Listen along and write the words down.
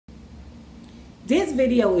This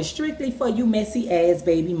video is strictly for you messy ass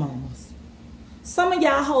baby mamas. Some of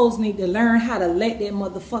y'all hoes need to learn how to let that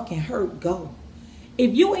motherfucking hurt go.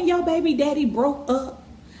 If you and your baby daddy broke up,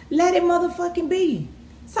 let it motherfucking be.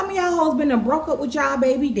 Some of y'all hoes been done broke up with y'all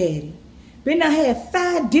baby daddy. Been done had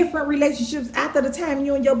 5 different relationships after the time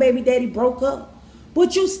you and your baby daddy broke up.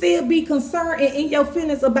 But you still be concerned and in your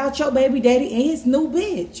feelings about your baby daddy and his new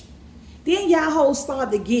bitch. Then y'all hoes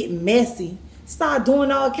start to get messy. Start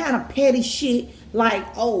doing all kind of petty shit like,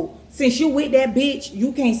 oh, since you with that bitch,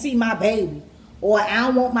 you can't see my baby. Or I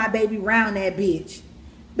don't want my baby around that bitch.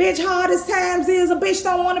 Bitch, hardest times is a bitch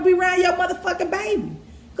don't want to be around your motherfucking baby.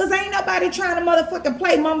 Because ain't nobody trying to motherfucking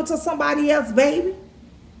play mama to somebody else, baby.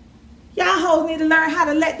 Y'all hoes need to learn how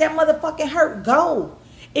to let that motherfucking hurt go.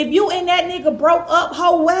 If you and that nigga broke up,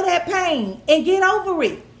 hoe, wear that pain and get over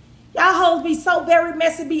it. Y'all hoes be so very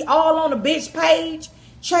messy, be all on the bitch page,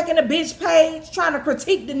 checking the bitch page, trying to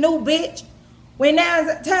critique the new bitch. When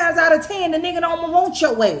 9 times out of 10, the nigga don't want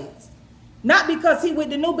your ass. Not because he with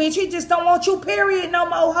the new bitch, he just don't want you, period, no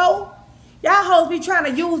more, hoe. Y'all hoes be trying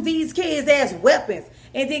to use these kids as weapons.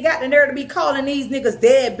 And they got the nerve to be calling these niggas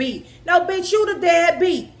deadbeat. No, bitch, you the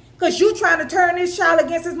deadbeat. Because you trying to turn this child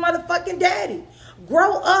against his motherfucking daddy.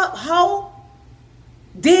 Grow up, hoe.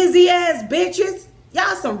 Dizzy ass bitches.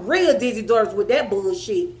 Y'all some real dizzy daughters with that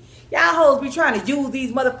bullshit. Y'all hoes be trying to use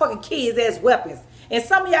these motherfucking kids as weapons. And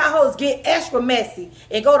some of y'all hoes get extra messy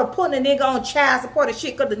and go to putting a nigga on child support and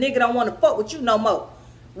shit because the nigga don't want to fuck with you no more.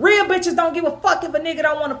 Real bitches don't give a fuck if a nigga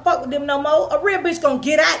don't want to fuck with them no more. A real bitch gonna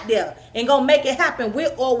get out there and gonna make it happen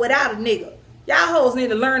with or without a nigga. Y'all hoes need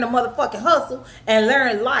to learn the motherfucking hustle and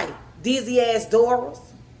learn life. Dizzy ass Doras.